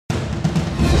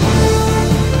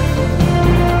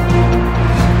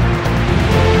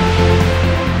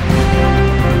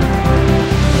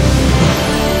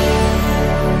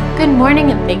Good morning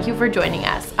and thank you for joining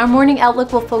us. Our morning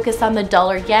outlook will focus on the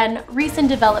dollar-yen, recent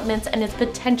developments, and its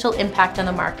potential impact on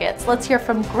the markets. Let's hear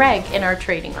from Greg in our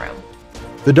trading room.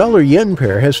 The dollar-yen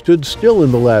pair has stood still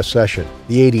in the last session.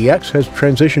 The ADX has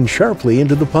transitioned sharply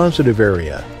into the positive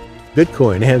area.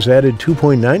 Bitcoin has added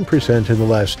 2.9% in the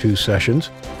last two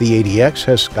sessions. The ADX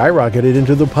has skyrocketed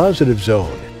into the positive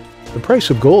zone. The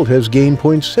price of gold has gained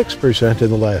 0.6% in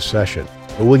the last session.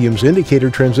 The Williams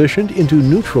indicator transitioned into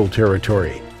neutral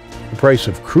territory. The price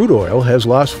of crude oil has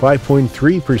lost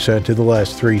 5.3% in the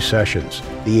last three sessions.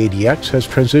 The ADX has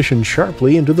transitioned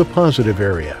sharply into the positive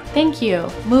area. Thank you.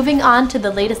 Moving on to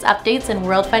the latest updates in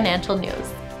world financial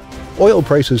news. Oil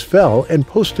prices fell and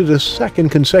posted a second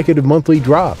consecutive monthly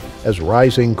drop as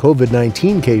rising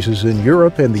COVID-19 cases in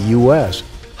Europe and the U.S.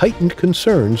 heightened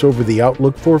concerns over the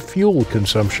outlook for fuel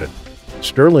consumption.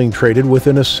 Sterling traded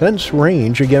within a cent's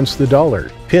range against the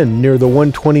dollar, pinned near the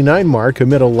 129 mark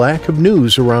amid a lack of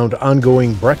news around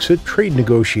ongoing Brexit trade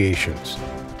negotiations.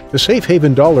 The safe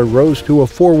haven dollar rose to a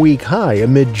four-week high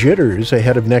amid jitters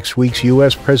ahead of next week's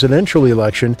U.S. presidential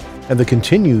election and the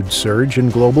continued surge in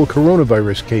global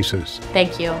coronavirus cases.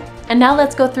 Thank you. And now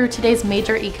let's go through today's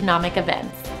major economic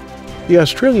events. The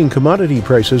Australian commodity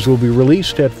prices will be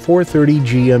released at 4:30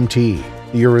 GMT.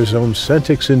 The Eurozone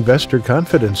Centix Investor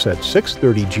Confidence at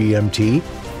 6:30 GMT,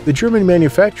 the German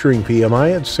Manufacturing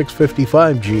PMI at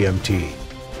 6:55 GMT,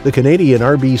 the Canadian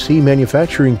RBC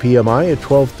Manufacturing PMI at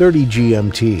 12:30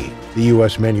 GMT, the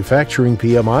U.S. Manufacturing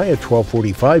PMI at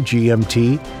 12:45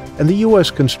 GMT, and the U.S.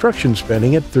 construction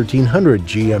spending at 1300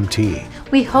 GMT.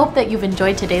 We hope that you've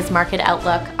enjoyed today's market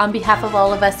outlook. On behalf of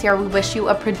all of us here, we wish you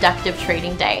a productive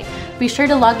trading day. Be sure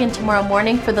to log in tomorrow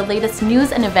morning for the latest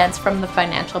news and events from the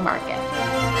financial market.